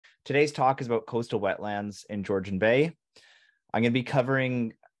Today's talk is about coastal wetlands in Georgian Bay. I'm going to be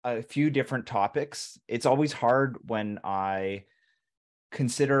covering a few different topics. It's always hard when I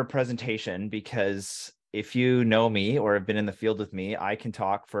consider a presentation because if you know me or have been in the field with me, I can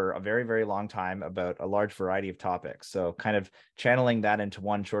talk for a very, very long time about a large variety of topics. So kind of channeling that into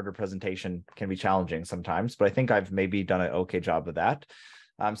one shorter presentation can be challenging sometimes, but I think I've maybe done an okay job of that.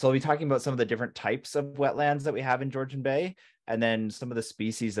 So I'll be talking about some of the different types of wetlands that we have in Georgian Bay, and then some of the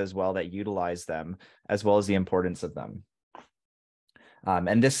species as well that utilize them, as well as the importance of them.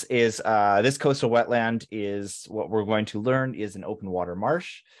 And this coastal wetland is what we're going to learn is an open water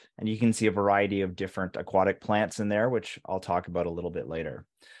marsh. And you can see a variety of different aquatic plants in there, which I'll talk about a little bit later.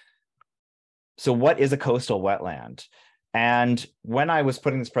 So what is a coastal wetland? And when I was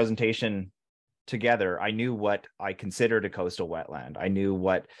putting this presentation together, I knew what I considered a coastal wetland. I knew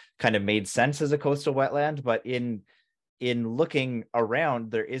what kind of made sense as a coastal wetland, but in looking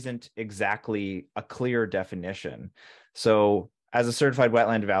around, there isn't exactly a clear definition. So as a certified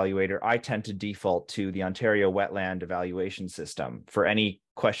wetland evaluator, I tend to default to the Ontario Wetland Evaluation System for any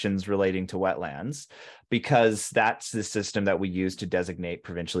questions relating to wetlands, because that's the system that we use to designate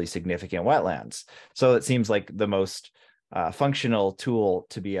provincially significant wetlands. So it seems like the most functional tool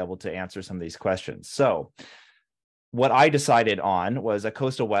to be able to answer some of these questions. So what I decided on was a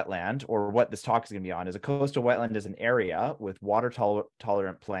coastal wetland, or what this talk is going to be on, is a coastal wetland is an area with water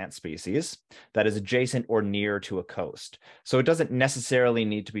tolerant plant species that is adjacent or near to a coast. So it doesn't necessarily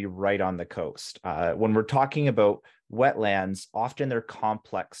need to be right on the coast. When we're talking about wetlands, often they're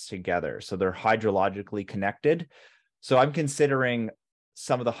complex together. So they're hydrologically connected. So I'm considering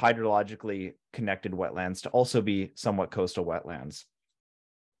some of the hydrologically connected wetlands to also be somewhat coastal wetlands.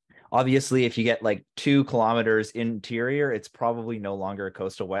 Obviously, if you get like 2 kilometers interior, it's probably no longer a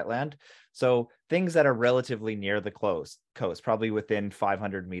coastal wetland. So things that are relatively near the coast, probably within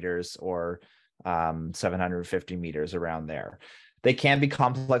 500 meters or 750 meters around there. They can be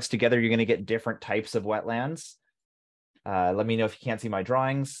complex together. You're going to get different types of wetlands. Let me know if you can't see my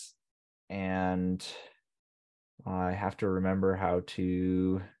drawings. And I have to remember how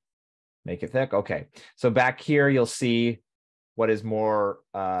to make it thick. Okay, so back here, you'll see what is more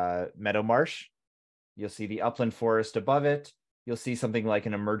meadow marsh. You'll see the upland forest above it. You'll see something like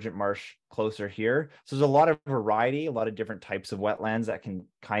an emergent marsh closer here. So there's a lot of variety, a lot of different types of wetlands that can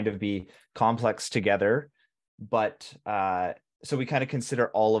kind of be complex together. But so we kind of consider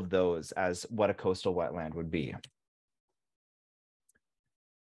all of those as what a coastal wetland would be.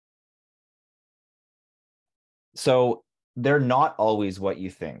 So they're not always what you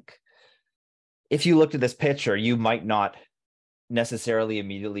think. If you looked at this picture, you might not necessarily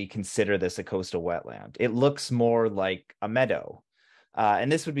immediately consider this a coastal wetland. It looks more like a meadow. And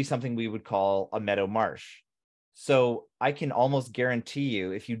this would be something we would call a meadow marsh. So I can almost guarantee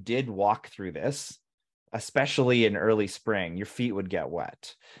you, if you did walk through this, especially in early spring, your feet would get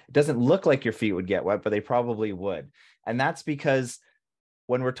wet. It doesn't look like your feet would get wet, but they probably would. And that's because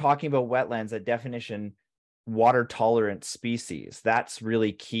when we're talking about wetlands, that definition, water tolerant species, that's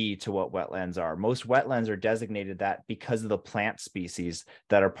really key to what wetlands are. Most wetlands are designated that because of the plant species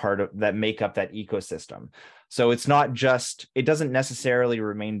that are that make up that ecosystem. So it's not just, it doesn't necessarily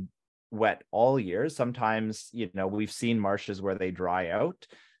remain wet all year. Sometimes, we've seen marshes where they dry out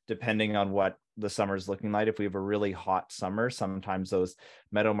depending on what the summer's looking like. If we have a really hot summer, sometimes those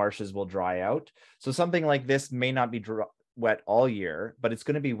meadow marshes will dry out. So something like this may not be wet all year, but it's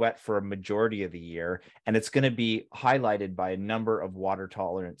going to be wet for a majority of the year, and it's going to be highlighted by a number of water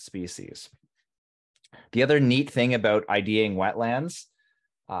tolerant species. The other neat thing about IDing wetlands,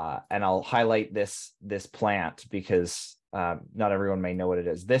 and I'll highlight this plant because not everyone may know what it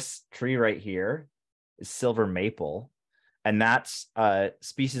is. This tree right here is silver maple, and that's a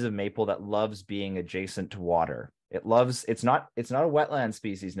species of maple that loves being adjacent to water. It's not a wetland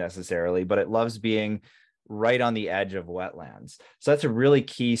species necessarily, but it loves being right on the edge of wetlands. So that's a really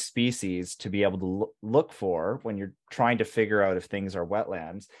key species to be able to look for when you're trying to figure out if things are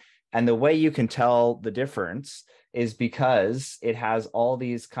wetlands. And the way you can tell the difference is because it has all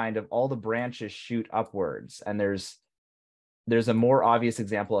these all the branches shoot upwards. And there's a more obvious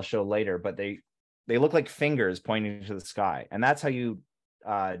example I'll show later, but they look like fingers pointing to the sky. And that's how you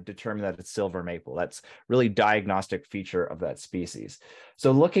determine that it's silver maple. That's really diagnostic feature of that species.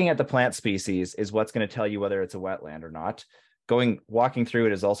 So looking at the plant species is what's going to tell you whether it's a wetland or not. Walking through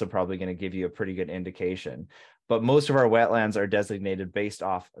it is also probably going to give you a pretty good indication. But most of our wetlands are designated based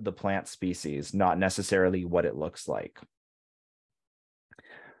off the plant species, not necessarily what it looks like.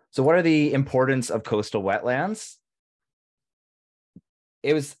 So what are the importance of coastal wetlands?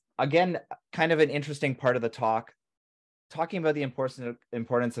 It was, again, kind of an interesting part of the talk talking about the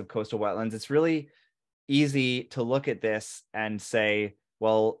importance of coastal wetlands, it's really easy to look at this and say,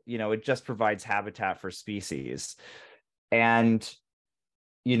 well, it just provides habitat for species. And,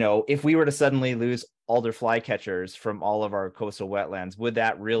 if we were to suddenly lose alder flycatchers from all of our coastal wetlands, would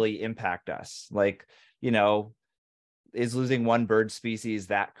that really impact us? Like, is losing one bird species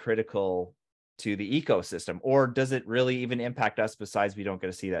that critical to the ecosystem? Or does it really even impact us besides we don't get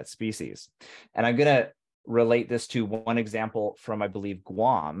to see that species? And I'm going to relate this to one example from, I believe,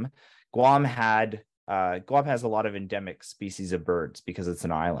 Guam. Guam has a lot of endemic species of birds because it's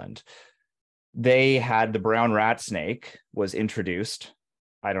an island. They had the brown rat snake was introduced,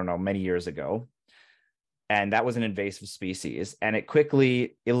 I don't know, many years ago. And that was an invasive species. And it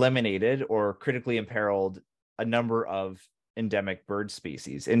quickly eliminated or critically imperiled a number of endemic bird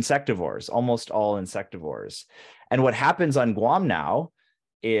species, insectivores, almost all insectivores. And what happens on Guam now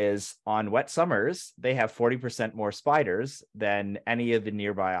is on wet summers, they have 40% more spiders than any of the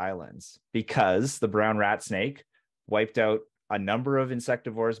nearby islands because the brown rat snake wiped out a number of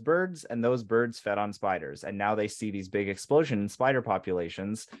insectivorous birds, and those birds fed on spiders. And now they see these big explosion in spider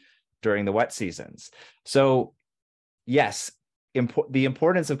populations during the wet seasons. So yes, the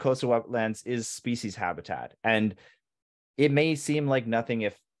importance of coastal wetlands is species habitat. And it may seem like nothing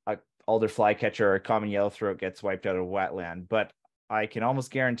if a alder flycatcher or a common yellowthroat gets wiped out of a wetland, but I can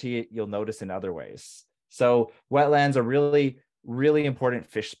almost guarantee it, you'll notice in other ways. So wetlands are really, really important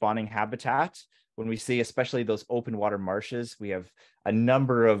fish spawning habitat. When we see, especially those open water marshes, we have a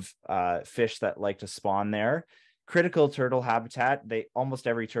number of fish that like to spawn there. Critical turtle habitat, almost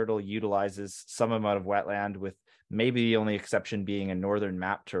every turtle utilizes some amount of wetland, with maybe the only exception being a northern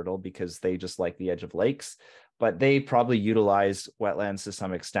map turtle because they just like the edge of lakes, but they probably utilize wetlands to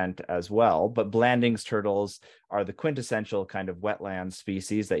some extent as well. But Blanding's turtles are the quintessential kind of wetland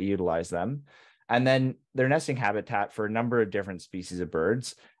species that utilize them. And then they're nesting habitat for a number of different species of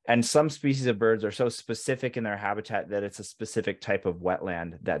birds. And some species of birds are so specific in their habitat that it's a specific type of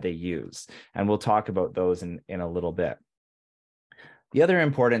wetland that they use. And we'll talk about those in a little bit. The other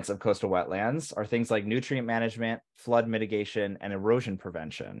importance of coastal wetlands are things like nutrient management, flood mitigation, and erosion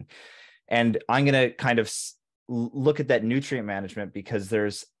prevention. And I'm going to kind of look at that nutrient management because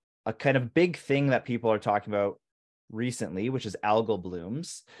there's a kind of big thing that people are talking about recently, which is algal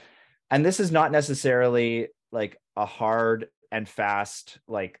blooms. And this is not necessarily like a hard and fast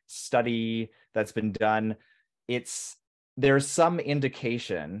like study that's been done. There's some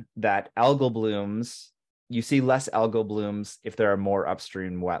indication that algal blooms, you see less algal blooms if there are more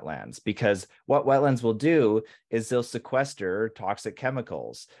upstream wetlands, because what wetlands will do is they'll sequester toxic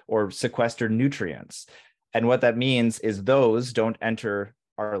chemicals or sequester nutrients. And what that means is those don't enter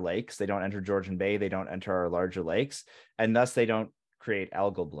our lakes, they don't enter Georgian Bay, they don't enter our larger lakes, and thus they don't create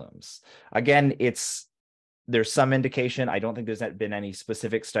algal blooms. Again, there's some indication. I don't think there's been any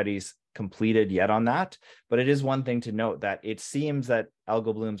specific studies completed yet on that, but it is one thing to note that it seems that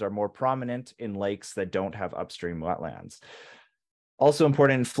algal blooms are more prominent in lakes that don't have upstream wetlands. Also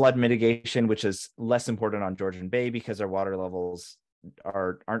important in flood mitigation, which is less important on Georgian Bay because our water levels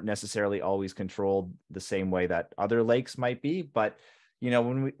aren't necessarily always controlled the same way that other lakes might be. But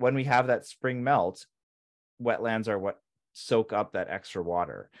when we have that spring melt, wetlands are what soak up that extra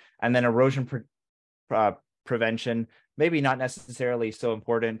water. And then erosion prevention, maybe not necessarily so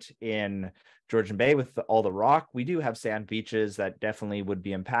important in Georgian Bay with all the rock. We do have sand beaches that definitely would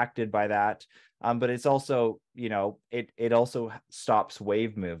be impacted by that. But it's also, it also stops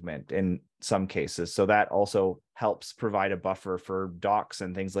wave movement in some cases. So that also helps provide a buffer for docks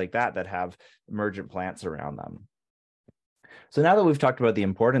and things like that have emergent plants around them. So now that we've talked about the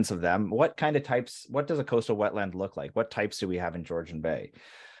importance of them, what does a coastal wetland look like? What types do we have in Georgian Bay?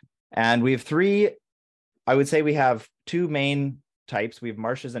 And we have I would say we have two main types. We have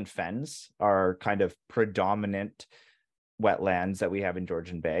marshes and fens are kind of predominant wetlands that we have in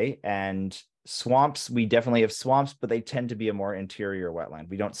Georgian Bay. And swamps, we definitely have swamps, but they tend to be a more interior wetland.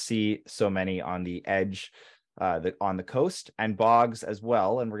 We don't see so many on the edge, on the coast, and bogs as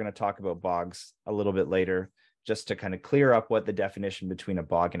well. And we're going to talk about bogs a little bit later, just to kind of clear up what the definition between a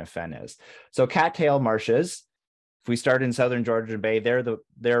bog and a fen is. So cattail marshes, if we start in southern Georgian Bay,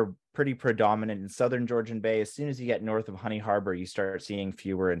 they're pretty predominant in southern Georgian Bay. As soon as you get north of Honey Harbor, you start seeing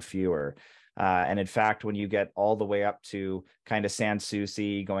fewer and fewer. And in fact, when you get all the way up to kind of Sans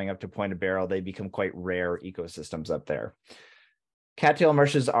Souci, going up to Point of Barrel, they become quite rare ecosystems up there. Cattail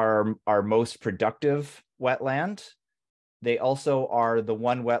marshes are our most productive wetland. They also are the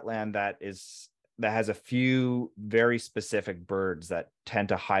one wetland that has a few very specific birds that tend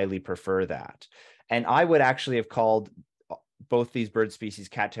to highly prefer that. And I would actually have called both these bird species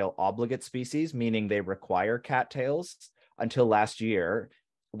cattail obligate species, meaning they require cattails until last year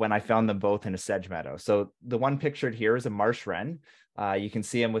when I found them both in a sedge meadow. So the one pictured here is a marsh wren. You can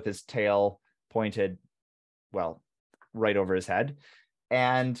see him with his tail pointed, well, right over his head.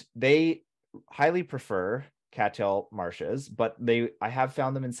 And they highly prefer cattail marshes, but I have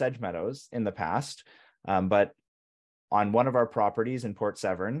found them in sedge meadows in the past. But on one of our properties in Port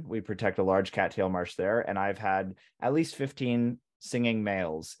Severn, we protect a large cattail marsh there, and I've had at least 15 singing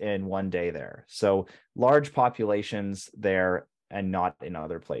males in one day there. So large populations there and not in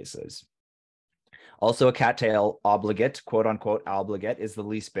other places. Also, a cattail obligate, quote unquote obligate, is the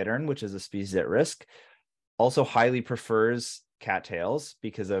least bittern, which is a species at risk. Also highly prefers cattails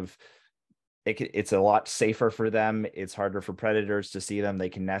because of it's a lot safer for them. It's harder for predators to see them. They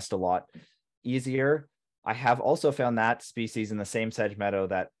can nest a lot easier. I have also found that species in the same sedge meadow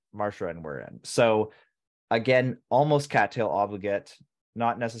that marsh wren were in. So again, almost cattail obligate,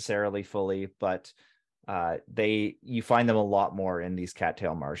 not necessarily fully, but you find them a lot more in these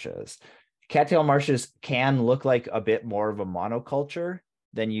cattail marshes. Cattail marshes can look like a bit more of a monoculture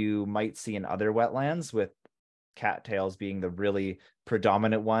than you might see in other wetlands, with cattails being the really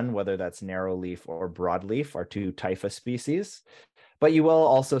predominant one, whether that's narrow leaf or broadleaf, are two typha species. But you will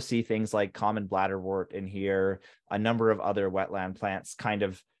also see things like common bladderwort in here, a number of other wetland plants kind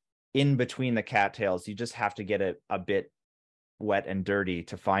of in between the cattails. You just have to get it a bit wet and dirty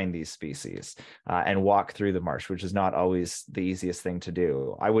to find these species and walk through the marsh, which is not always the easiest thing to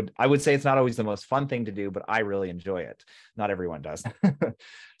do. I would say it's not always the most fun thing to do, but I really enjoy it. Not everyone does.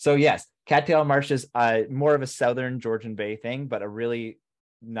 So yes, cattail marsh is more of a southern Georgian Bay thing, but a really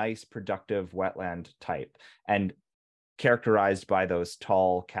nice, productive wetland type, and characterized by those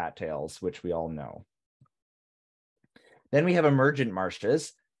tall cattails, which we all know. Then we have emergent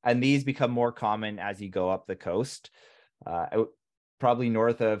marshes, and these become more common as you go up the coast. Probably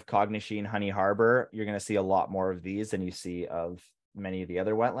north of Cognisheen, Honey Harbor, you're going to see a lot more of these than you see of many of the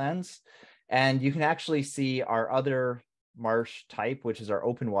other wetlands. And you can actually see our other marsh type, which is our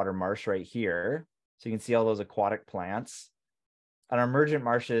open water marsh right here. So you can see all those aquatic plants. And our emergent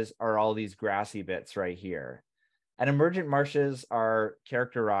marshes are all these grassy bits right here. And emergent marshes are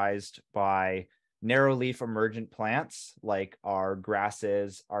characterized by narrow leaf emergent plants like our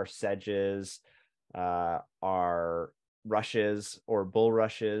grasses, our sedges, our rushes or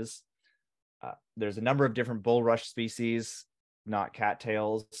bulrushes. There's a number of different bulrush species, not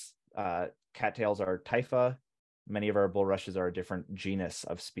cattails. Cattails are typha. Many of our bulrushes are a different genus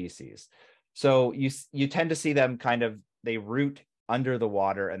of species. So you tend to see them they root under the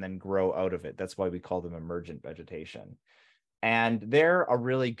water and then grow out of it. That's why we call them emergent vegetation. And they're a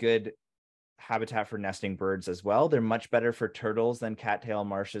really good habitat for nesting birds as well. They're much better for turtles than cattail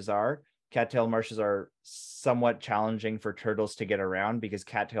marshes are. Cattail marshes are somewhat challenging for turtles to get around because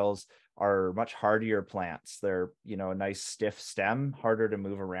cattails are much hardier plants. They're, a nice stiff stem, harder to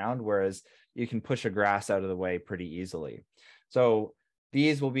move around, whereas you can push a grass out of the way pretty easily. So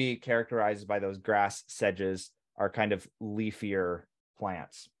these will be characterized by those grass sedges, are kind of leafier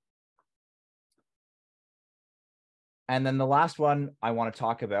plants. And then the last one I want to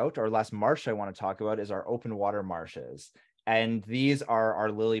talk about, or last marsh I want to talk about, is our open water marshes. And these are our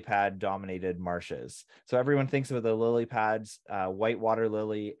lily pad dominated marshes. So everyone thinks of the lily pads, white water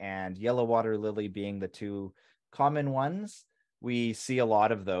lily and yellow water lily being the two common ones. We see a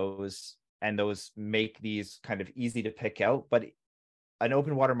lot of those, and those make these kind of easy to pick out, but an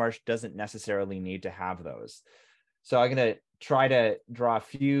open water marsh doesn't necessarily need to have those. So I'm going to try to draw a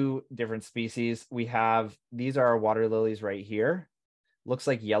few different species. These are our water lilies right here. Looks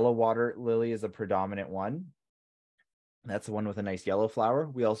like yellow water lily is a predominant one. That's the one with a nice yellow flower.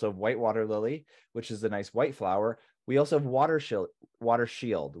 We also have white water lily, which is a nice white flower. We also have water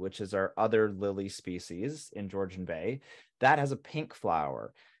shield, which is our other lily species in Georgian Bay. That has a pink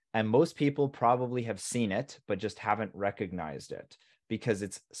flower. And most people probably have seen it, but just haven't recognized it because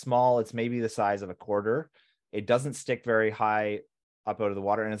it's small. It's maybe the size of a quarter. It doesn't stick very high up out of the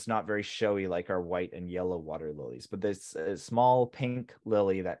water, and it's not very showy like our white and yellow water lilies. But there's a small pink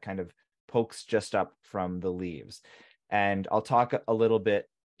lily that kind of pokes just up from the leaves. And I'll talk a little bit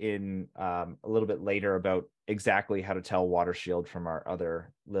later about exactly how to tell water shield from our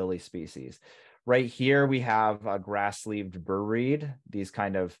other lily species. Right here, we have a grass-leaved burreed, these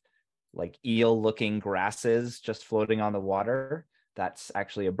kind of like eel-looking grasses just floating on the water. That's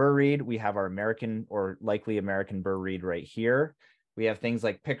actually a burreed. We have our American or likely American burreed right here. We have things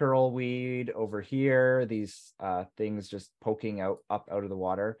like pickerel weed over here, these things just poking up out of the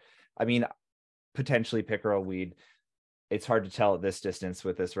water. I mean, potentially pickerel weed. It's hard to tell at this distance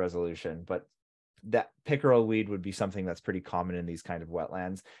with this resolution, but that pickerel weed would be something that's pretty common in these kind of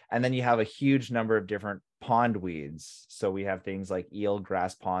wetlands. And then you have a huge number of different pond weeds. So we have things like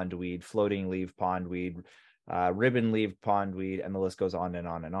eelgrass pondweed, floating leaf pondweed, ribbon leaf pondweed, and the list goes on and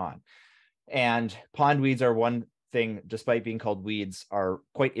on and on. And pondweeds are one thing, despite being called weeds, are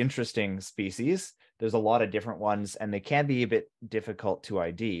quite interesting species. There's a lot of different ones, and they can be a bit difficult to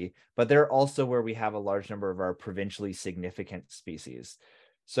ID, but they're also where we have a large number of our provincially significant species.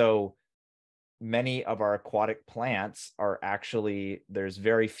 So many of our aquatic plants are actually, there's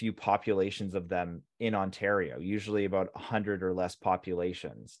very few populations of them in Ontario, usually about 100 or less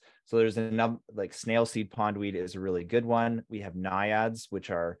populations. So there's a number, like snail seed pondweed is a really good one. We have naiads,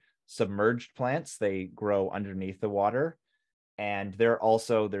 which are submerged plants. They grow underneath the water. And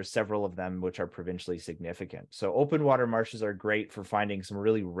there's several of them which are provincially significant. So open water marshes are great for finding some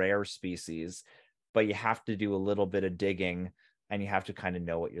really rare species, but you have to do a little bit of digging and you have to kind of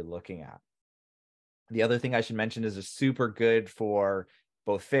know what you're looking at. The other thing I should mention is it's super good for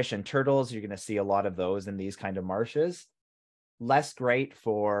both fish and turtles. You're going to see a lot of those in these kind of marshes. Less great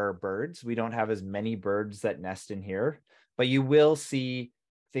for birds. We don't have as many birds that nest in here, but you will see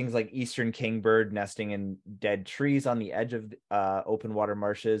things like eastern kingbird nesting in dead trees on the edge of open water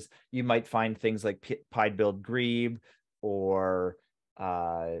marshes. You might find things like pied-billed grebe or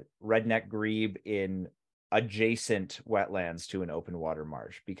redneck grebe in adjacent wetlands to an open water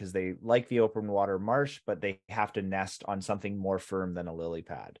marsh, because they like the open water marsh, but they have to nest on something more firm than a lily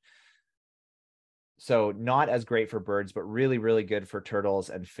pad. So not as great for birds, but really, really good for turtles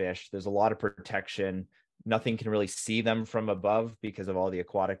and fish. There's a lot of protection. Nothing can really see them from above because of all the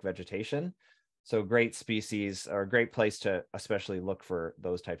aquatic vegetation. So great species, or a great place to especially look for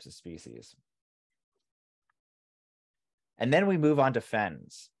those types of species. And then we move on to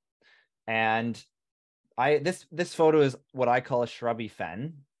fens. And this photo is what I call a shrubby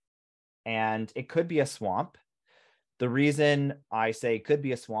fen, and it could be a swamp. The reason I say it could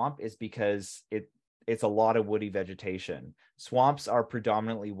be a swamp is because it's a lot of woody vegetation. Swamps are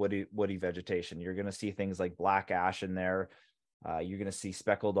predominantly woody vegetation. You're going to see things like black ash in there. You're going to see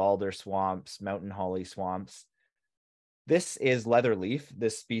speckled alder swamps, mountain holly swamps. This is leatherleaf,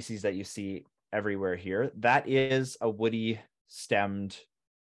 this species that you see everywhere here. That is a woody stemmed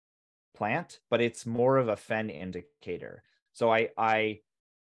plant, but it's more of a fen indicator. So I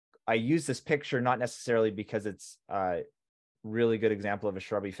use this picture not necessarily because it's a really good example of a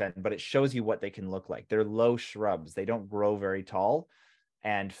shrubby fen, but it shows you what they can look like. They're low shrubs. They don't grow very tall,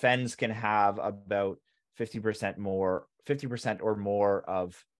 and fens can have about 50% or more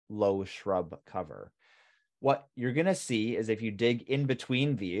of low shrub cover. What you're going to see is if you dig in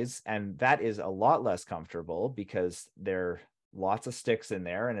between these, and that is a lot less comfortable because they're lots of sticks in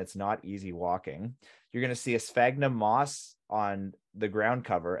there and it's not easy walking. You're going to see a sphagnum moss on the ground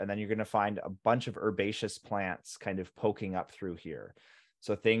cover, and then you're going to find a bunch of herbaceous plants kind of poking up through here.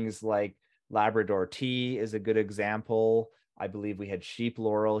 So things like Labrador tea is a good example. I believe we had sheep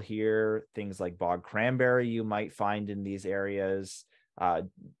laurel here. Things like bog cranberry you might find in these areas,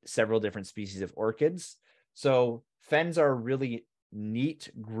 several different species of orchids. So fens are a really neat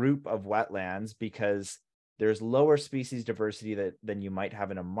group of wetlands because there's lower species diversity than you might have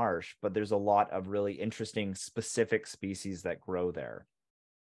in a marsh, but there's a lot of really interesting specific species that grow there.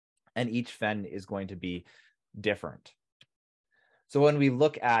 And each fen is going to be different. So when we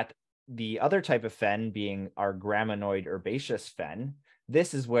look at the other type of fen being our graminoid herbaceous fen,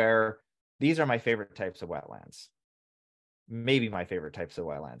 this is where these are my favorite types of wetlands. Maybe my favorite types of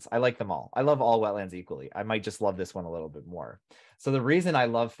wetlands. I like them all. I love all wetlands equally. I might just love this one a little bit more. So the reason I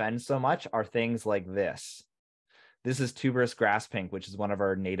love fen so much are things like this. This is tuberous grass pink, which is one of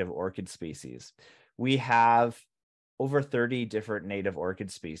our native orchid species. We have over 30 different native orchid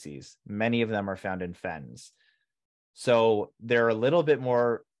species. Many of them are found in fens. So they're a little bit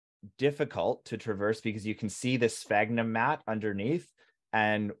more difficult to traverse because you can see the sphagnum mat underneath.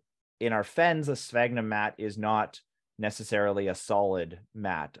 And in our fens, a sphagnum mat is not necessarily a solid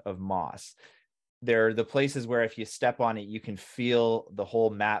mat of moss. They're the places where if you step on it, you can feel the whole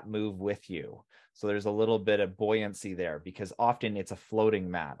mat move with you. So there's a little bit of buoyancy there because often it's a floating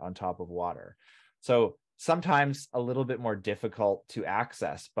mat on top of water. So sometimes a little bit more difficult to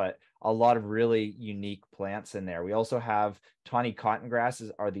access, but a lot of really unique plants in there. We also have tawny cotton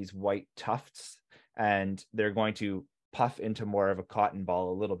grasses are these white tufts, and they're going to puff into more of a cotton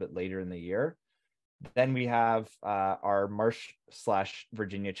ball a little bit later in the year. Then we have our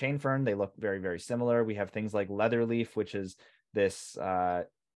marsh/Virginia chain fern. They look very, very similar. We have things like leatherleaf, which is this,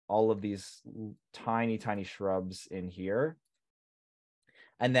 all of these tiny, tiny shrubs in here.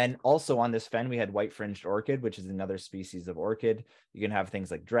 And then also on this fen, we had white fringed orchid, which is another species of orchid. You can have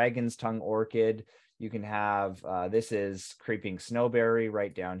things like dragon's tongue orchid. You can have, this is creeping snowberry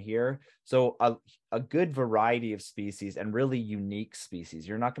right down here. So a good variety of species and really unique species.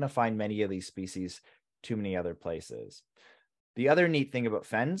 You're not going to find many of these species too many other places. The other neat thing about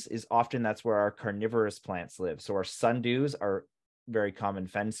fens is often that's where our carnivorous plants live. So our sundews are very common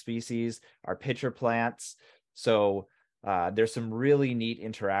fen species, our pitcher plants. So there's some really neat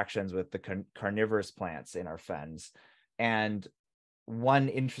interactions with the carnivorous plants in our fens. And one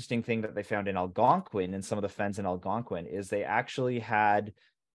interesting thing that they found in Algonquin, in some of the fens in Algonquin, is they actually had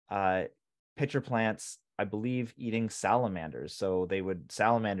pitcher plants, I believe, eating salamanders. So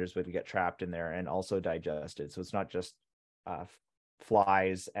salamanders would get trapped in there and also digested. So it's not just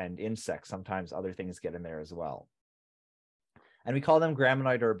flies and insects. Sometimes other things get in there as well. And we call them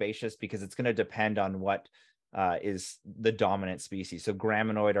graminoid or herbaceous because it's going to depend on what is the dominant species. So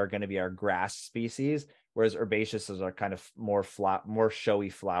graminoid are going to be our grass species, whereas herbaceous are kind of more showy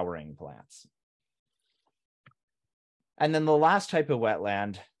flowering plants. And then the last type of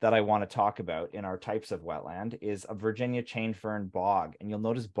wetland that I want to talk about in our types of wetland is a Virginia chain fern bog. And you'll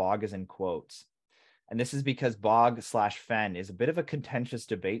notice bog is in quotes. And this is because bog/fen is a bit of a contentious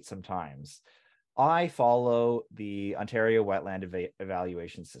debate sometimes. I follow the Ontario Wetland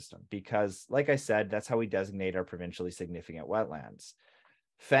Evaluation System because, like I said, that's how we designate our provincially significant wetlands.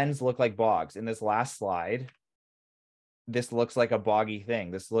 Fens look like bogs. In this last slide, this looks like a boggy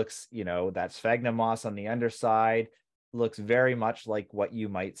thing. This looks, that sphagnum moss on the underside looks very much like what you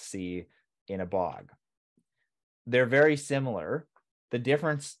might see in a bog. They're very similar. The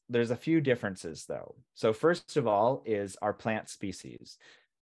difference, there's a few differences though. So first of all is our plant species.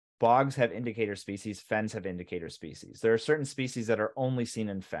 Bogs have indicator species, fens have indicator species. There are certain species that are only seen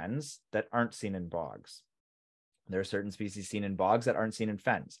in fens that aren't seen in bogs. There are certain species seen in bogs that aren't seen in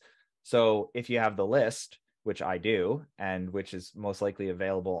fens. So if you have the list, which I do, and which is most likely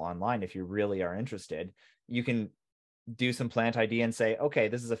available online if you really are interested, you can do some plant ID and say, okay,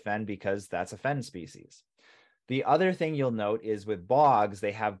 this is a fen because that's a fen species. The other thing you'll note is with bogs,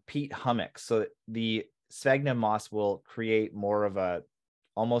 they have peat hummocks. So the sphagnum moss will create more of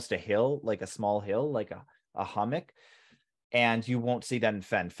almost a hill, like a small hill, like a hummock. And you won't see that in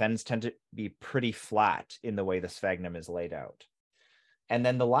fen. Fens tend to be pretty flat in the way the sphagnum is laid out. And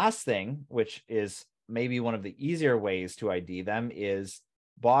then the last thing, which is maybe one of the easier ways to ID them, is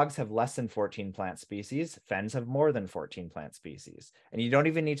bogs have less than 14 plant species. Fens have more than 14 plant species. And you don't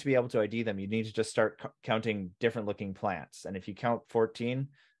even need to be able to ID them. You need to just start counting different looking plants. And if you count 14,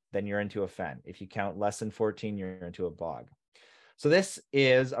 then you're into a fen. If you count less than 14, you're into a bog. So this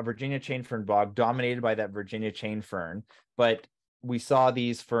is a Virginia chain fern bog dominated by that Virginia chain fern, but we saw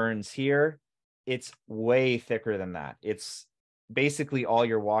these ferns here. It's way thicker than that. It's basically all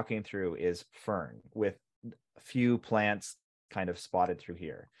you're walking through is fern with a few plants kind of spotted through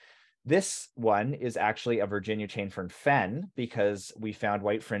here. This one is actually a Virginia chain fern fen because we found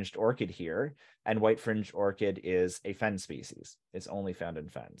white fringed orchid here, and white fringed orchid is a fen species. It's only found in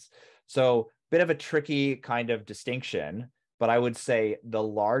fens. So bit of a tricky kind of distinction. But I would say the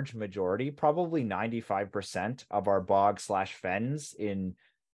large majority, probably 95% of our bog/fens in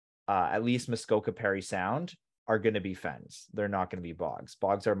at least Muskoka Parry Sound are going to be fens. They're not going to be bogs.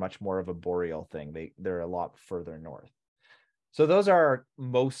 Bogs are much more of a boreal thing. They're a lot further north. So those are our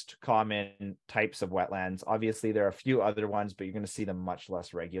most common types of wetlands. Obviously, there are a few other ones, but you're going to see them much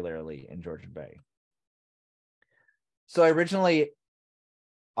less regularly in Georgian Bay. So originally,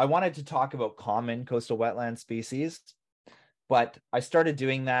 I wanted to talk about common coastal wetland species. But I started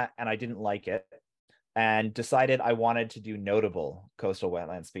doing that and I didn't like it and decided I wanted to do notable coastal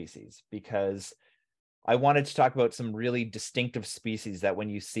wetland species because I wanted to talk about some really distinctive species that when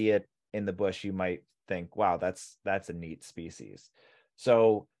you see it in the bush, you might think, wow, that's a neat species.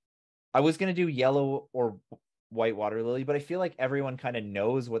 So I was going to do yellow or white water lily, but I feel like everyone kind of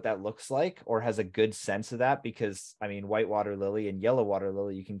knows what that looks like or has a good sense of that because, I mean, white water lily and yellow water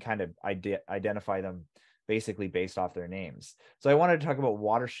lily, you can kind of identify them basically based off their names. So I wanted to talk about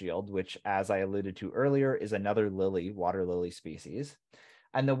water shield, which, as I alluded to earlier, is another water lily species.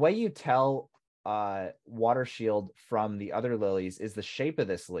 And the way you tell water shield from the other lilies is the shape of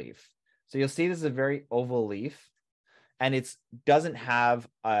this leaf. So you'll see this is a very oval leaf, and it doesn't have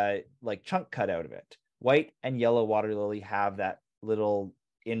a chunk cut out of it. White and yellow water lily have that little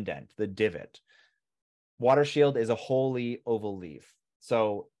indent, the divot. Water shield is a wholly oval leaf.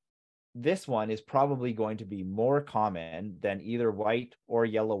 So this one is probably going to be more common than either white or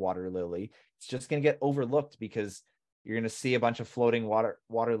yellow water lily. It's just going to get overlooked because you're going to see a bunch of floating water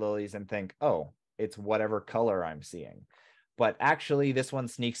lilies and think, oh, it's whatever color I'm seeing. but actually this one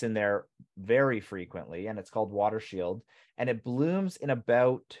sneaks in there very frequently, and it's called water shield, and it blooms in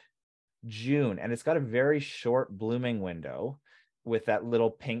about June, and it's got a very short blooming window with that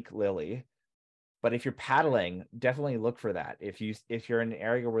little pink lily. But if you're paddling, definitely look for that. If you're in an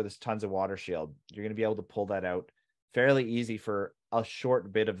area where there's tons of water shield, you're going to be able to pull that out fairly easy for a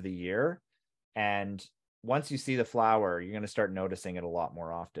short bit of the year. And once you see the flower, you're going to start noticing it a lot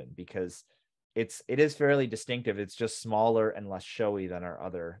more often, because it is fairly distinctive. It's just smaller and less showy than our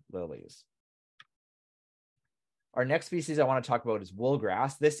other lilies. Our next species I want to talk about is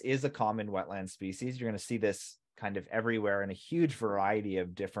woolgrass. This is a common wetland species. You're going to see this kind of everywhere in a huge variety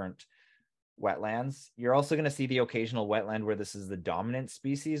of different wetlands. You're also going to see the occasional wetland where this is the dominant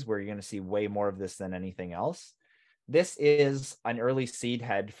species, where you're going to see way more of this than anything else. This is an early seed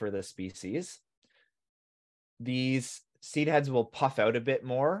head for the species. These seed heads will puff out a bit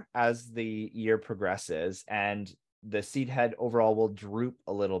more as the year progresses, and the seed head overall will droop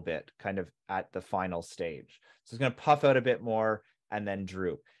a little bit kind of at the final stage. So it's going to puff out a bit more and then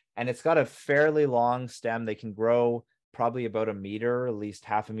droop. And it's got a fairly long stem. They can grow probably about a meter, at least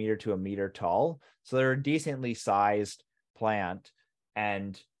half a meter to a meter tall. So they're a decently sized plant.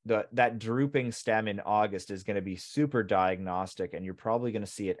 And that drooping stem in August is going to be super diagnostic, and you're probably going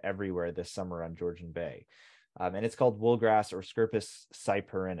to see it everywhere this summer on Georgian Bay. And it's called woolgrass or Scirpus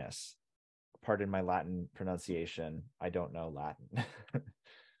cyperinus. Pardon my Latin pronunciation. I don't know Latin.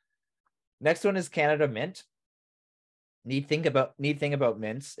 Next one is Canada mint. Neat thing about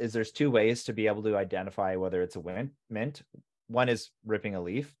mints is there's two ways to be able to identify whether it's a mint. One is ripping a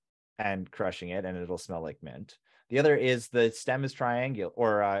leaf and crushing it, and it'll smell like mint. The other is the stem is triangular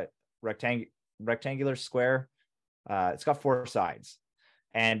or rectangular square. It's got four sides.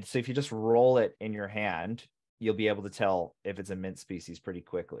 And so if you just roll it in your hand, you'll be able to tell if it's a mint species pretty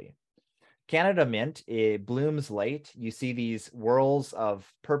quickly. Canada mint, it blooms late. You see these whorls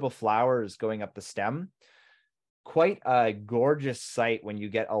of purple flowers going up the stem. Quite a gorgeous sight when you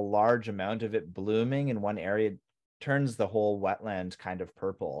get a large amount of it blooming in one area. It turns the whole wetland kind of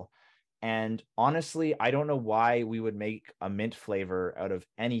purple. And honestly, I don't know why we would make a mint flavor out of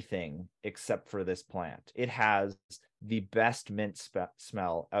anything except for this plant. It has the best mint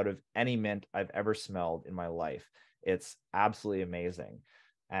smell out of any mint I've ever smelled in my life. It's absolutely amazing,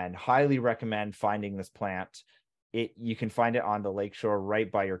 and highly recommend finding this plant. You can find it on the lakeshore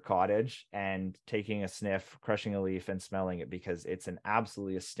right by your cottage, and taking a sniff, crushing a leaf and smelling it, because it's an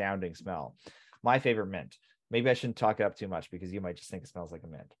absolutely astounding smell. My favorite mint. Maybe I shouldn't talk it up too much because you might just think it smells like a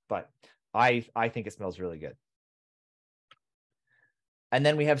mint, but I think it smells really good. And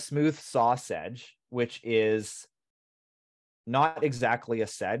then we have smooth saw sedge, which is not exactly a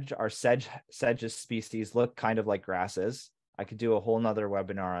sedge. Our sedge species look kind of like grasses. I could do a whole nother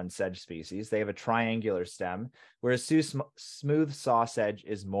webinar on sedge species. They have a triangular stem, whereas smooth saw sedge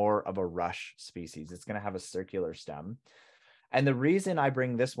is more of a rush species. It's going to have a circular stem. And the reason I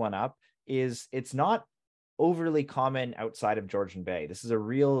bring this one up is it's not overly common outside of Georgian Bay. This is a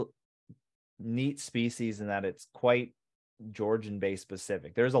real neat species in that it's quite Georgian Bay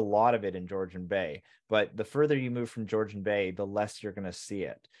specific. There's a lot of it in Georgian Bay, but the further you move from Georgian Bay, the less you're going to see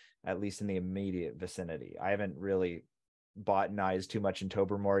it, at least in the immediate vicinity. I haven't really botanized too much in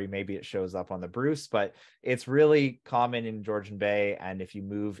Tobermory. Maybe it shows up on the Bruce, but it's really common in Georgian Bay. And if you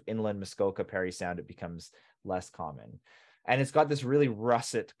move inland Muskoka, Parry Sound, it becomes less common. And it's got this really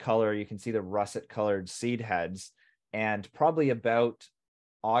russet color. You can see the russet colored seed heads. And probably about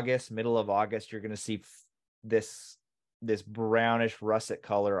August, middle of August, you're going to see this brownish russet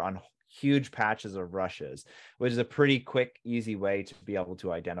color on huge patches of rushes, which is a pretty quick, easy way to be able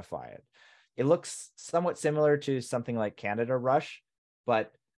to identify it. It looks somewhat similar to something like Canada rush,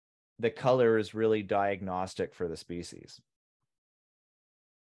 but the color is really diagnostic for the species.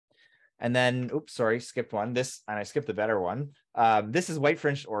 And then, oops, sorry, skipped one. And I skipped the better one. This is white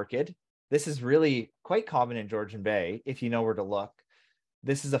fringed orchid. This is really quite common in Georgian Bay, if you know where to look.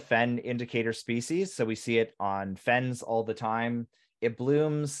 This is a fen indicator species, so we see it on fens all the time. It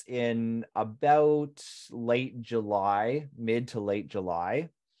blooms in about late July, mid to late July.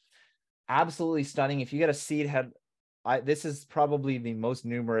 Absolutely stunning. If you get a seed head, this is probably the most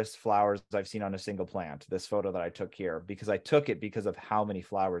numerous flowers I've seen on a single plant, this photo that I took here, because I took it because of how many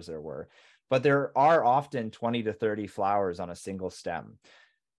flowers there were. But there are often 20 to 30 flowers on a single stem.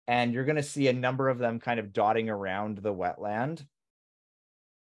 And you're going to see a number of them kind of dotting around the wetland.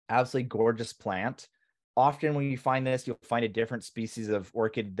 Absolutely gorgeous plant. Often when you find this, you'll find a different species of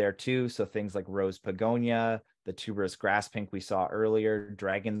orchid there too. So things like rose pogonia, the tuberous grass pink we saw earlier,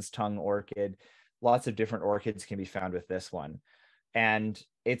 dragon's tongue orchid. Lots of different orchids can be found with this one. And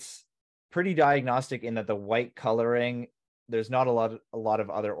it's pretty diagnostic in that the white coloring there's not a lot of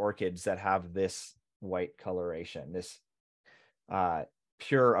other orchids that have this white coloration, this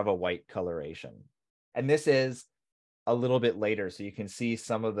pure of a white coloration. And this is a little bit later, so you can see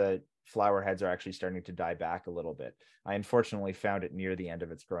some of the flower heads are actually starting to die back a little bit. I unfortunately found it near the end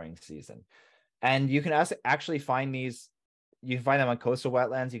of its growing season. And you can actually find these, you can find them on coastal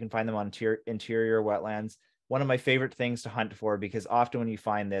wetlands, you can find them on interior wetlands. One of my favorite things to hunt for, because often when you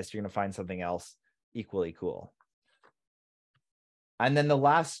find this, you're going to find something else equally cool. And then the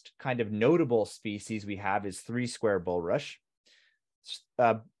last kind of notable species we have is three-square bulrush.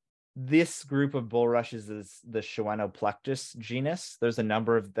 This group of bulrushes is the Schoenoplectus genus. There's a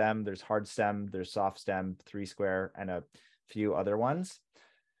number of them. There's hard stem, there's soft stem, three-square, and a few other ones.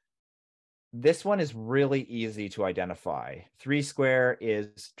 This one is really easy to identify. Three-square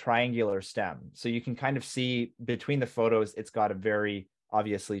is triangular stem. So you can kind of see between the photos, it's got a very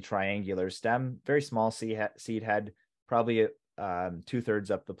obviously triangular stem, very small seed head, probably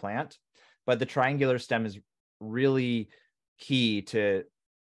 2/3 up the plant. But the triangular stem is really key to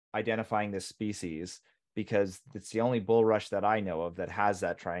identifying this species, because it's the only bulrush that I know of that has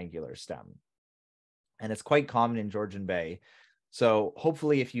that triangular stem. And it's quite common in Georgian Bay. So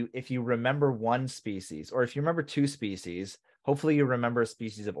hopefully if you remember one species, or if you remember two species, hopefully you remember a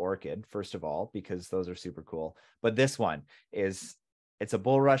species of orchid, first of all, because those are super cool. But this one it's a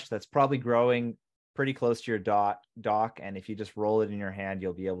bulrush that's probably growing pretty close to your dock. And if you just roll it in your hand,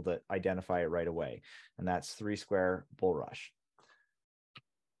 you'll be able to identify it right away. And that's three-square bulrush.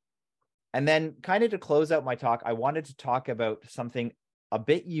 And then kind of to close out my talk, I wanted to talk about something a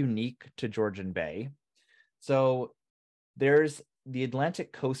bit unique to Georgian Bay. So there's the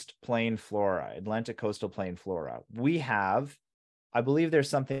Atlantic coastal plain flora. We have, I believe there's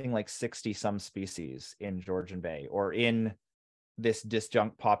something like 60 some species in Georgian Bay, or in this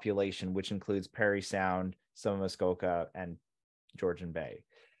disjunct population, which includes Parry Sound, some of Muskoka, and Georgian Bay.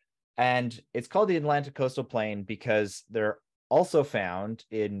 And it's called the Atlantic coastal plain because they're also found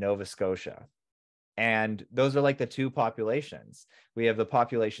in Nova Scotia. And those are like the two populations. We have the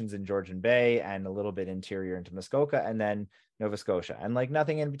populations in Georgian Bay and a little bit interior into Muskoka, and then Nova Scotia, and like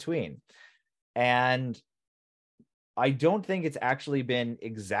nothing in between. And I don't think it's actually been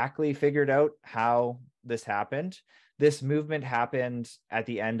exactly figured out how this happened. This movement happened at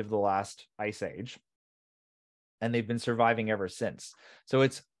the end of the last ice age, and they've been surviving ever since. So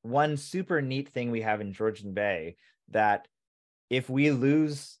it's one super neat thing we have in Georgian Bay, that if we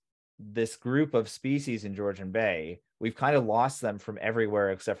lose this group of species in Georgian Bay, we've kind of lost them from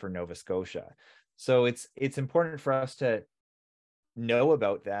everywhere except for Nova Scotia. So it's important for us to know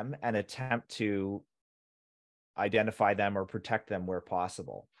about them and attempt to identify them or protect them where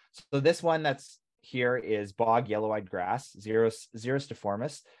possible. So this one that's here is bog yellow-eyed grass, Xeris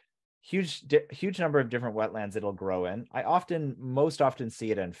deformis. Huge number of different wetlands it'll grow in. I most often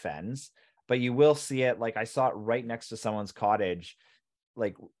see it in fens, but you will see it, like I saw it right next to someone's cottage,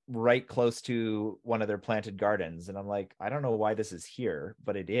 like right close to one of their planted gardens. And I'm like, I don't know why this is here,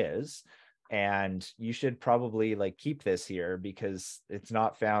 but it is. And you should probably like keep this here, because it's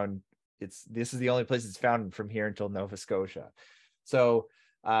not found. This is the only place it's found from here until Nova Scotia. So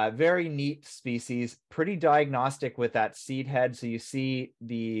very neat species, pretty diagnostic with that seed head. So you see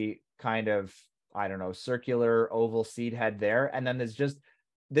the kind of, I don't know, circular oval seed head there. And then there's just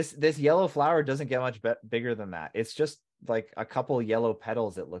this yellow flower doesn't get much bigger than that. It's just like a couple yellow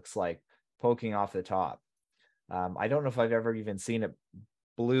petals, it looks like, poking off the top. I don't know if I've ever even seen it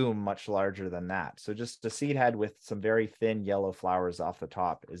bloom much larger than that. So just a seed head with some very thin yellow flowers off the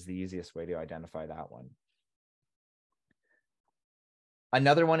top is the easiest way to identify that one.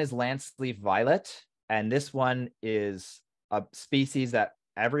 Another one is lance leaf violet. And this one is a species that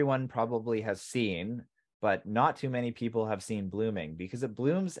everyone probably has seen, but not too many people have seen blooming, because it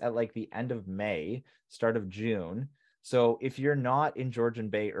blooms at like the end of May, start of June. So if you're not in Georgian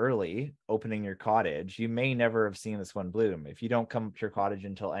Bay early opening your cottage, you may never have seen this one bloom. If you don't come up to your cottage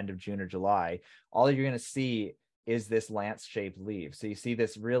until end of June or July, all you're going to see is this lance-shaped leaf. So you see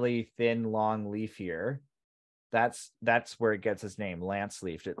this really thin, long leaf here. That's where it gets its name, lance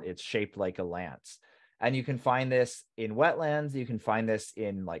leaf. It's shaped like a lance. And you can find this in wetlands. You can find this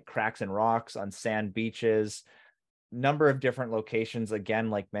in like cracks and rocks, on sand beaches, number of different locations,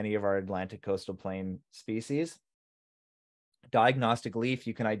 again, like many of our Atlantic coastal plain species. Diagnostic leaf,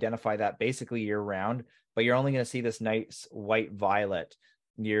 you can identify that basically year round, but you're only going to see this nice white violet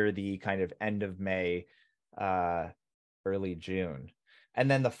near the kind of end of May, early June. And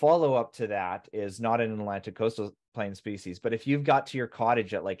then the follow-up to that is not an Atlantic coastal plain species, but if you've got to your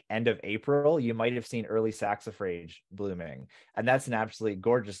cottage at like end of April, you might have seen early saxifrage blooming. And that's an absolutely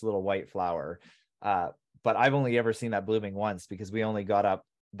gorgeous little white flower. but I've only ever seen that blooming once because we only got up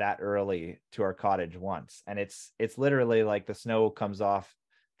that early to our cottage once. And it's literally like the snow comes off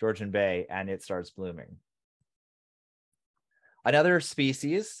Georgian Bay and it starts blooming. Another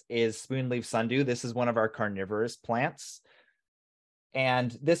species is spoonleaf sundew. This is one of our carnivorous plants.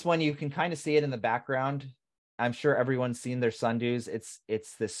 And this one, you can kind of see it in the background. I'm sure everyone's seen their sundews.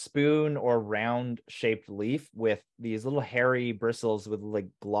 It's this spoon or round shaped leaf with these little hairy bristles with like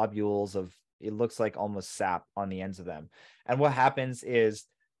globules of, it looks like almost sap on the ends of them. And what happens is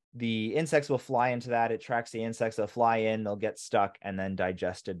the insects will fly into that. It tracks the insects, they'll fly in, they'll get stuck and then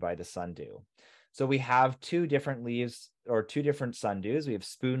digested by the sundew. So we have two different leaves or two different sundews. We have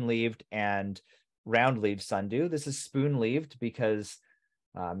spoon-leaved and round-leaved sundew. This is spoon-leaved because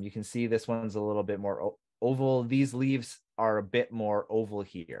you can see this one's a little bit more oval. These leaves are a bit more oval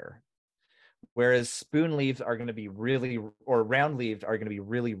here. Whereas spoon leaves are going to be really, or round leaves are going to be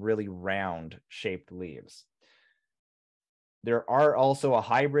really, really round shaped leaves. There are also a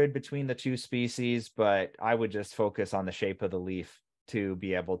hybrid between the two species, but I would just focus on the shape of the leaf to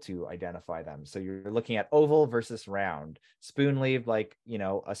be able to identify them. So you're looking at oval versus round. Spoon leaf, like, you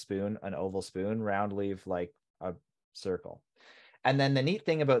know, a spoon, an oval spoon, round leaf, like a circle. And then the neat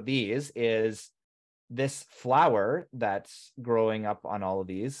thing about these is this flower that's growing up on all of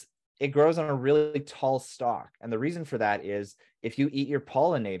these, it grows on a really tall stalk. And the reason for that is if you eat your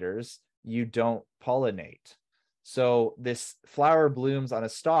pollinators, you don't pollinate. So this flower blooms on a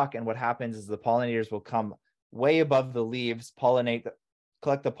stalk, and what happens is the pollinators will come way above the leaves, pollinate,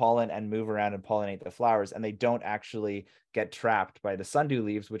 collect the pollen, and move around and pollinate the flowers, and they don't actually get trapped by the sundew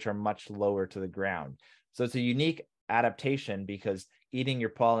leaves, which are much lower to the ground. So it's a unique adaptation because eating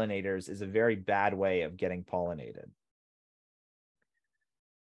your pollinators is a very bad way of getting pollinated.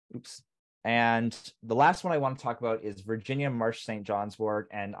 Oops. And the last one I want to talk about is Virginia marsh St. John's wort.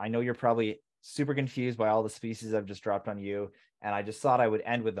 And I know you're probably super confused by all the species I've just dropped on you. And I just thought I would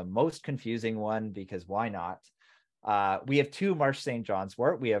end with the most confusing one because why not? We have two marsh St. John's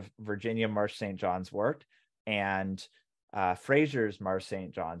wort. We have Virginia marsh St. John's wort and Fraser's marsh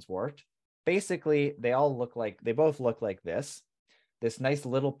St. John's wort. Basically, they both look like this nice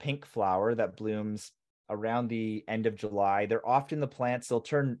little pink flower that blooms around the end of July. They're often the plants, they'll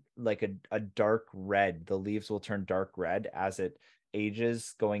turn like a dark red. The leaves will turn dark red as it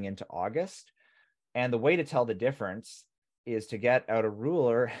ages going into August. And the way to tell the difference is to get out a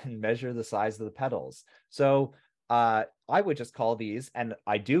ruler and measure the size of the petals. So I would just call these, and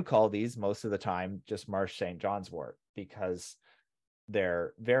I do call these most of the time, just marsh St. John's wort because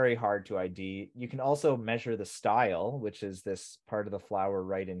they're very hard to ID. You can also measure the style, which is this part of the flower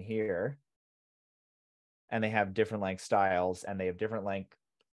right in here. And they have different length styles and they have different length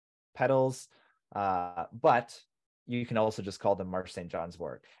petals. But you can also just call them marsh St. John's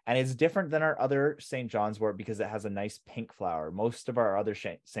wort. And it's different than our other St. John's wort because it has a nice pink flower. Most of our other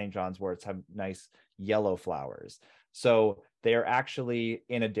St. John's worts have nice yellow flowers. So they are actually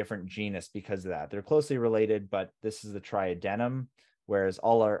in a different genus because of that. They're closely related, but this is the Triadenum, whereas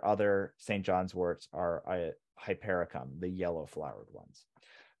all our other St. John's worts are Hypericum, the yellow flowered ones.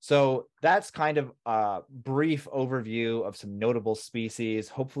 So that's kind of a brief overview of some notable species.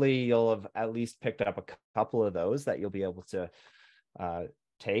 Hopefully you'll have at least picked up a couple of those that you'll be able to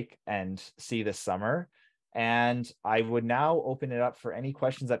take and see this summer. And I would now open it up for any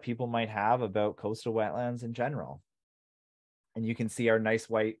questions that people might have about coastal wetlands in general. And you can see our nice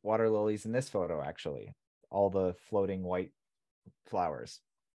white water lilies in this photo, actually, all the floating white flowers.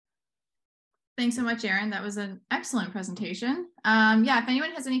 Thanks so much, Aaron. That was an excellent presentation. Yeah, if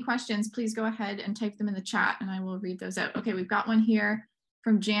anyone has any questions, please go ahead and type them in the chat and I will read those out. Okay, we've got one here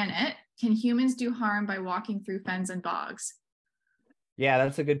from Janet. Can humans do harm by walking through fens and bogs? Yeah,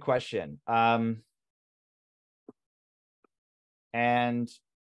 that's a good question. And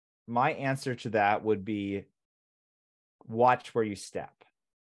my answer to that would be watch where you step.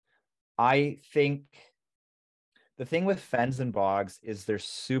 I think the thing with fens and bogs is they're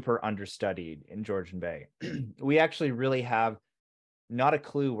super understudied in Georgian Bay. We actually really have not a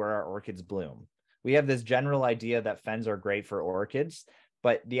clue where our orchids bloom. We have this general idea that fens are great for orchids,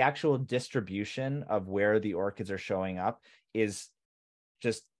 but the actual distribution of where the orchids are showing up is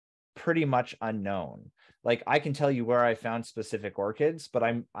just pretty much unknown. Like I can tell you where I found specific orchids, but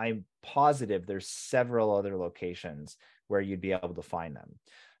I'm positive there's several other locations where you'd be able to find them.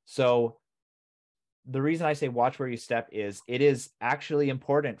 So the reason I say watch where you step is it is actually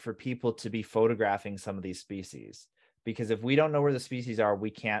important for people to be photographing some of these species, because if we don't know where the species are, we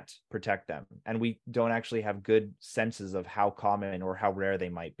can't protect them. And we don't actually have good senses of how common or how rare they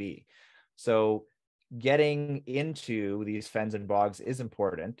might be. So getting into these fens and bogs is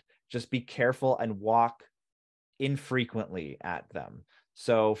important. Just be careful and walk infrequently at them.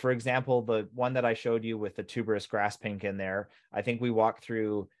 So for example, the one that I showed you with the tuberous grass pink in there, I think we walked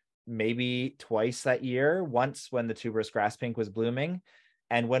through maybe twice that year, once when the tuberous grass pink was blooming.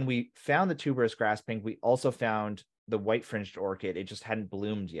 And when we found the tuberous grass pink, we also found the white fringed orchid. It just hadn't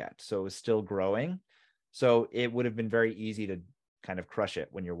bloomed yet. So it was still growing. So it would have been very easy to kind of crush it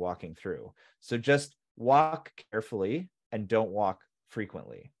when you're walking through. So just walk carefully and don't walk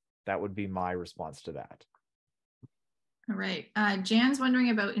frequently. That would be my response to that. All right. Jan's wondering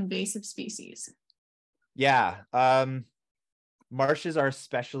about invasive species. Yeah. Marshes are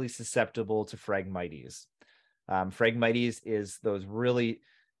especially susceptible to Phragmites. Phragmites is those really,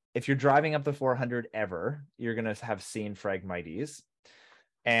 if you're driving up the 400 ever, you're going to have seen Phragmites.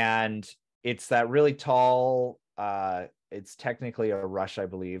 And it's that really tall, it's technically a rush, I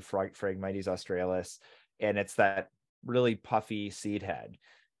believe, Phragmites australis. And it's that really puffy seed head.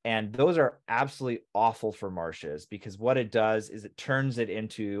 And those are absolutely awful for marshes because what it does is it turns it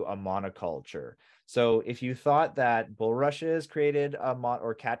into a monoculture. So if you thought that bulrushes created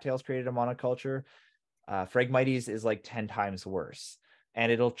or cattails created a monoculture, Phragmites is like 10 times worse.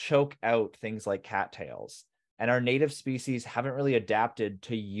 And it'll choke out things like cattails. And our native species haven't really adapted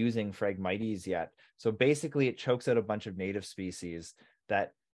to using Phragmites yet. So basically it chokes out a bunch of native species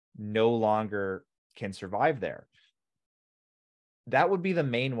that no longer can survive there. That would be the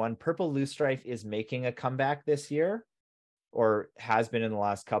main one. Purple loosestrife is making a comeback this year, or has been in the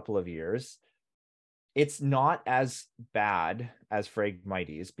last couple of years. It's not as bad as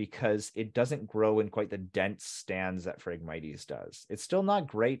Phragmites because it doesn't grow in quite the dense stands that Phragmites does. It's still not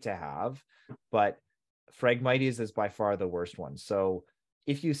great to have, but Phragmites is by far the worst one. So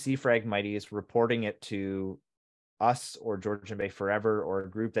if you see Phragmites, reporting it to us or Georgian Bay Forever or a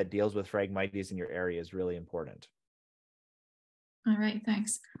group that deals with Phragmites in your area is really important. All right,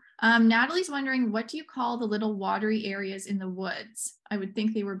 thanks. Natalie's wondering, what do you call the little watery areas in the woods? I would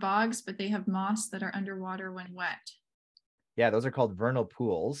think they were bogs, but they have moss that are underwater when wet. Yeah, those are called vernal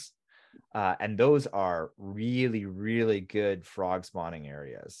pools. And those are really, really good frog spawning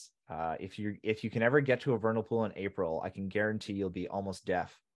areas. If you can ever get to a vernal pool in April, I can guarantee you'll be almost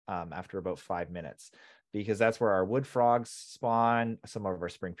deaf after about 5 minutes, because that's where our wood frogs spawn. Some of our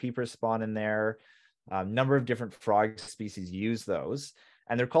spring peepers spawn in there. Number of different frog species use those,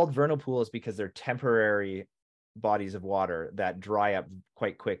 and they're called vernal pools because they're temporary bodies of water that dry up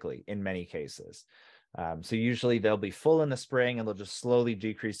quite quickly in many cases. So usually they'll be full in the spring and they'll just slowly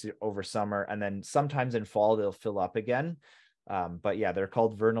decrease over summer, and then sometimes in fall they'll fill up again. But yeah, they're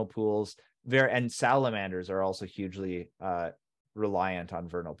called vernal pools. And salamanders are also hugely reliant on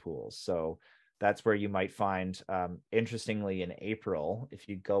vernal pools. So that's where you might find, interestingly, in April, if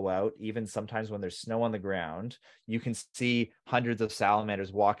you go out, even sometimes when there's snow on the ground, you can see hundreds of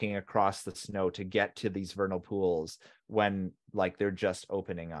salamanders walking across the snow to get to these vernal pools when like they're just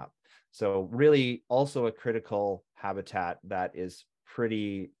opening up. So really also a critical habitat that is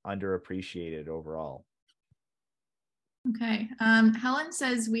pretty underappreciated overall. Okay. Helen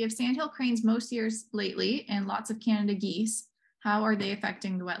says, we have sandhill cranes most years lately and lots of Canada geese. How are they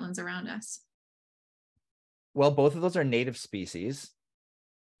affecting the wetlands around us? Well, both of those are native species.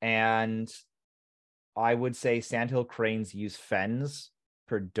 And I would say sandhill cranes use fens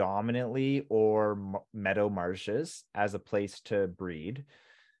predominantly, or meadow marshes as a place to breed.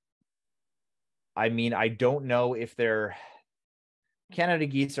 I mean, I don't know if Canada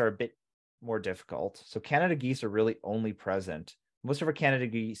geese are a bit more difficult. So Canada geese are really only present. Most of our Canada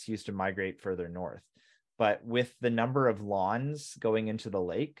geese used to migrate further north, but with the number of lawns going into the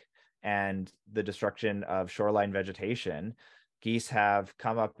lake and the destruction of shoreline vegetation, geese have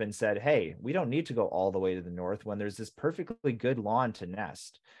come up and said, hey, we don't need to go all the way to the north when there's this perfectly good lawn to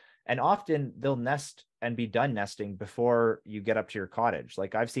nest. And often they'll nest and be done nesting before you get up to your cottage.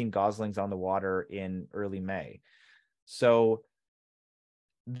 Like I've seen goslings on the water in early May. So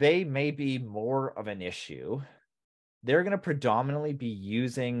they may be more of an issue. They're going to predominantly be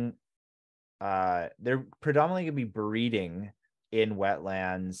they're predominantly going to be breeding in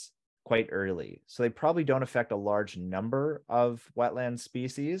wetlands quite early. So they probably don't affect a large number of wetland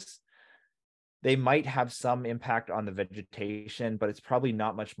species. They might have some impact on the vegetation, but it's probably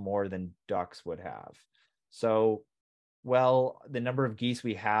not much more than ducks would have. So, well, the number of geese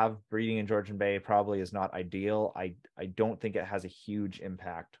we have breeding in Georgian Bay probably is not ideal. I don't think it has a huge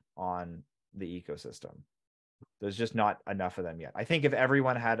impact on the ecosystem. There's just not enough of them yet. I think if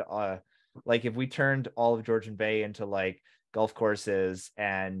everyone had like if we turned all of Georgian Bay into like golf courses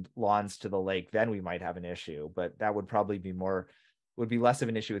and lawns to the lake, then we might have an issue. But that would probably be less of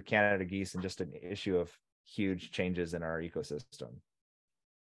an issue with Canada geese and just an issue of huge changes in our ecosystem.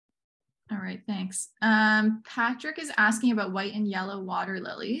 All right, thanks. Patrick is asking about white and yellow water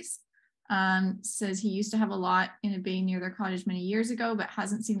lilies. Says he used to have a lot in a bay near their cottage many years ago, but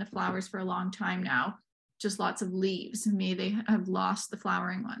hasn't seen the flowers for a long time now. Just lots of leaves. May they have lost the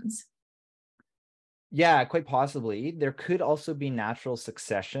flowering ones? Yeah, quite possibly. There could also be natural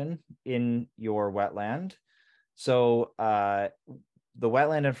succession in your wetland. So the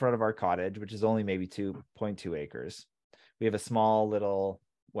wetland in front of our cottage, which is only maybe 2.2 acres, we have a small little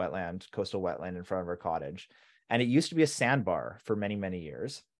wetland, coastal wetland in front of our cottage. And it used to be a sandbar for many, many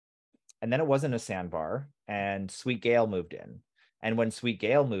years. And then it wasn't a sandbar, and Sweet Gale moved in. And when Sweet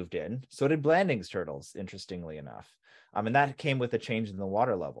Gale moved in, so did Blanding's turtles, interestingly enough. And that came with a change in the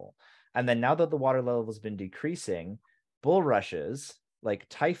water level. And then now that the water level has been decreasing, bulrushes like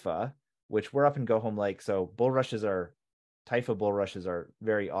Typha, which we're up in Go Home Lake, so Typha bulrushes are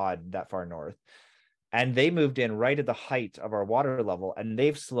very odd that far north. And they moved in right at the height of our water level, and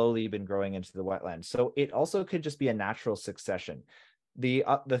they've slowly been growing into the wetland. So it also could just be a natural succession. The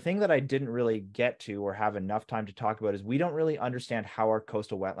thing that I didn't really get to or have enough time to talk about is we don't really understand how our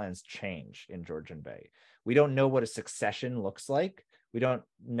coastal wetlands change in Georgian Bay. We don't know what a succession looks like. We don't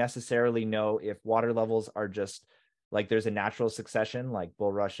necessarily know if water levels are just like there's a natural succession like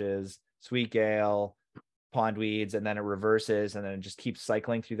bulrushes, Sweet Gale, pondweeds, and then it reverses and then it just keeps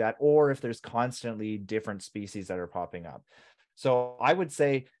cycling through that, or if there's constantly different species that are popping up. So I would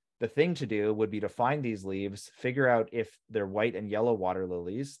say the thing to do would be to find these leaves, figure out if they're white and yellow water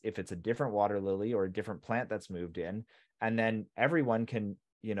lilies, if it's a different water lily or a different plant that's moved in, and then everyone can,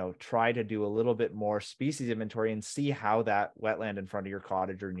 try to do a little bit more species inventory and see how that wetland in front of your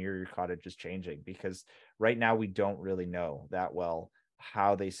cottage or near your cottage is changing, because right now we don't really know that well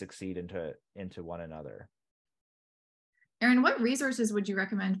how they succeed into one another. Aaron, what resources would you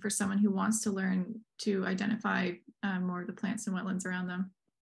recommend for someone who wants to learn to identify more of the plants and wetlands around them?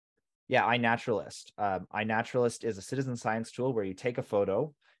 Yeah, iNaturalist. iNaturalist is a citizen science tool where you take a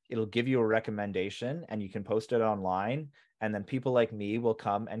photo, it'll give you a recommendation, and you can post it online, and then people like me will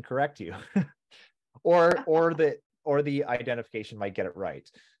come and correct you, or the identification might get it right,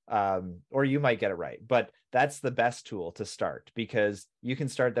 or you might get it right. But that's the best tool to start, because you can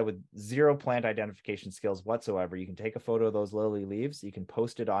start that with zero plant identification skills whatsoever. You can take a photo of those lily leaves, you can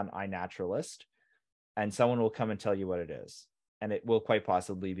post it on iNaturalist, and someone will come and tell you what it is. And it will quite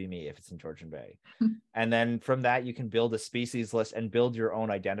possibly be me if it's in Georgian Bay. And then from that, you can build a species list and build your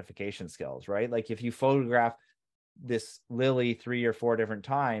own identification skills, right? Like if you photograph this lily 3 or 4 different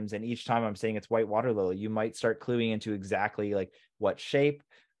times, and each time I'm saying it's white water lily, you might start cluing into exactly like what shape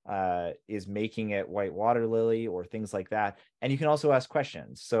is making it white water lily or things like that. And you can also ask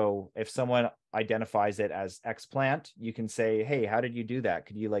questions. So if someone identifies it as X plant, you can say, hey, how did you do that?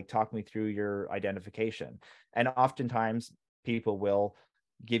 Could you like talk me through your identification? And oftentimes people will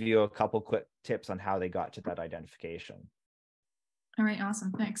give you a couple quick tips on how they got to that identification. All right,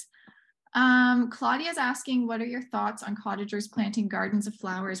 awesome, thanks. Claudia's asking, what are your thoughts on cottagers planting gardens of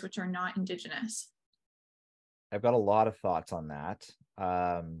flowers which are not Indigenous? I've got a lot of thoughts on that.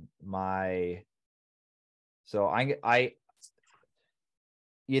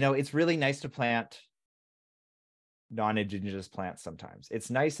 It's really nice to plant non-Indigenous plants sometimes. It's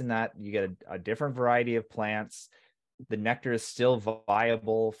nice in that you get a different variety of plants. The nectar is still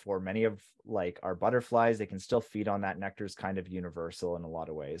viable for many of like our butterflies. They can still feed on that. Nectar is kind of universal in a lot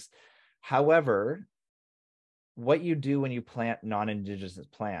of ways. However, what you do when you plant non-Indigenous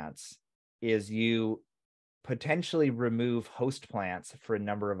plants is you potentially remove host plants for a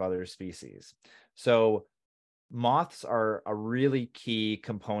number of other species. So moths are a really key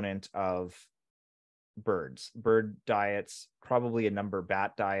component of bird diets, probably a number of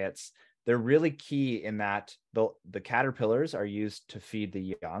bat diets. They're really key in that the caterpillars are used to feed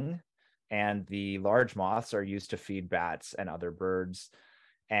the young, and the large moths are used to feed bats and other birds.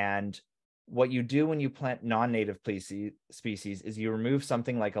 And what you do when you plant non-native species is you remove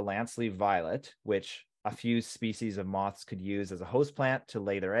something like a lance-leaf violet, which a few species of moths could use as a host plant to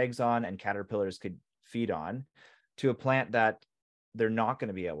lay their eggs on and caterpillars could feed on, to a plant that they're not going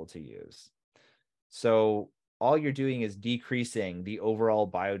to be able to use. So all you're doing is decreasing the overall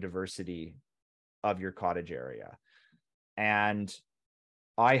biodiversity of your cottage area. And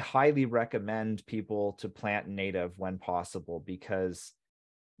I highly recommend people to plant native when possible, because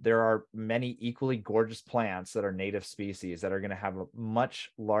there are many equally gorgeous plants that are native species that are going to have a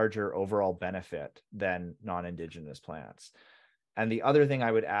much larger overall benefit than non-Indigenous plants. And the other thing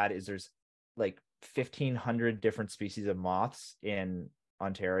I would add is there's like 1,500 different species of moths in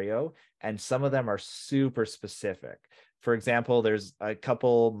Ontario, and some of them are super specific. For example, there's a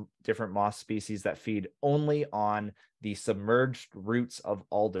couple different moss species that feed only on the submerged roots of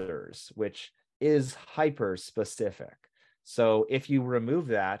alders, which is hyper specific. So if you remove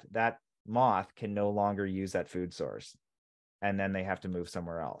that, that moth can no longer use that food source, and then they have to move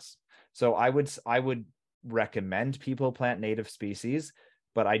somewhere else. So I would recommend people plant native species,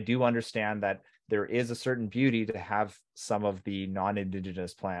 but I do understand that there is a certain beauty to have some of the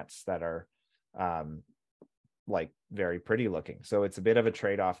non-indigenous plants that are like very pretty looking. So it's a bit of a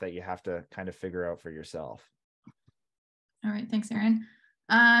trade-off that you have to kind of figure out for yourself. All right, thanks, Aaron.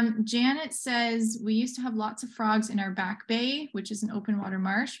 Janet says, we used to have lots of frogs in our back bay, which is an open water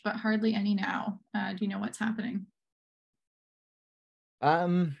marsh, but hardly any now. Do you know what's happening?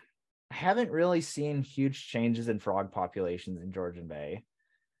 I haven't really seen huge changes in frog populations in Georgian Bay.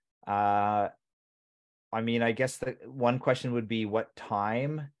 I mean, I guess the one question would be, what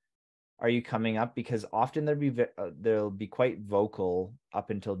time are you coming up? Because often they'll be quite vocal up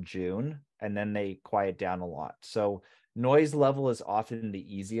until June, and then they quiet down a lot. So noise level is often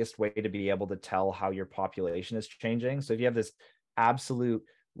the easiest way to be able to tell how your population is changing. So if you have this absolute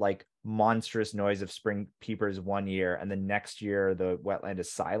like monstrous noise of spring peepers one year, and the next year the wetland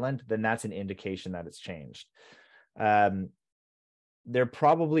is silent, then that's an indication that it's changed. There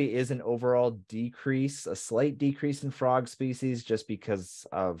probably is an overall decrease, a slight decrease in frog species, just because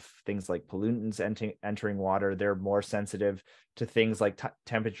of things like pollutants entering water. They're more sensitive to things like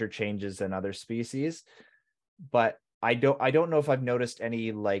temperature changes than other species. But I don't know if I've noticed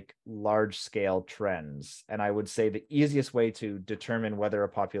any like large scale trends. And I would say the easiest way to determine whether a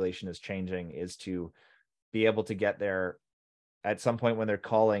population is changing is to be able to get there at some point when they're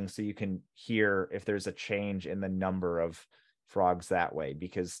calling, so you can hear if there's a change in the number of frogs that way,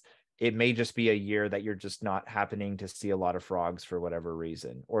 because it may just be a year that you're just not happening to see a lot of frogs for whatever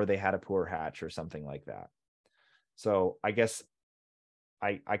reason, or they had a poor hatch or something like that. So I guess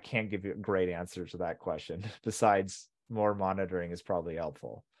I can't give you a great answer to that question. Besides, more monitoring is probably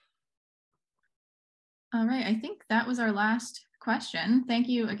helpful. All right, I think that was our last question. Thank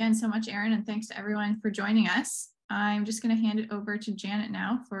you again so much, Aaron, and thanks to everyone for joining us. I'm just going to hand it over to Janet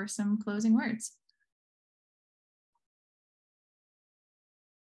now for some closing words.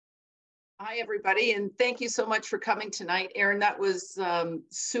 Hi, everybody, and thank you so much for coming tonight. Aaron, that was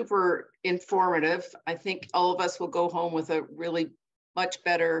super informative. I think all of us will go home with a really much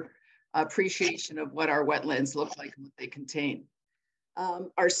better appreciation of what our wetlands look like and what they contain.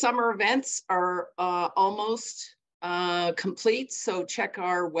 Our summer events are almost complete, so check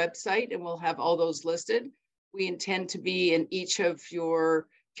our website and we'll have all those listed. We intend to be in each of your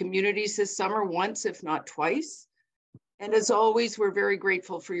communities this summer, once, if not twice. And as always, we're very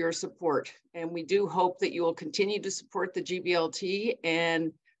grateful for your support. And we do hope that you will continue to support the GBLT,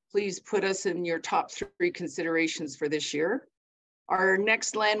 and please put us in your top 3 considerations for this year. Our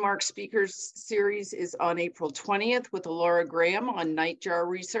next LandMark Speakers series is on April 20th with Laura Graham on nightjar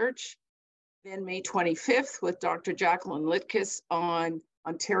research. Then May 25th with Dr. Jacqueline Litkus on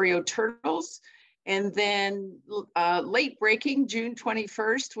Ontario turtles. And then late breaking, June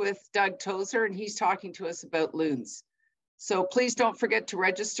 21st with Doug Tozer, and he's talking to us about loons. So please don't forget to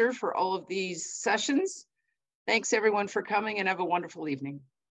register for all of these sessions. Thanks everyone for coming, and have a wonderful evening.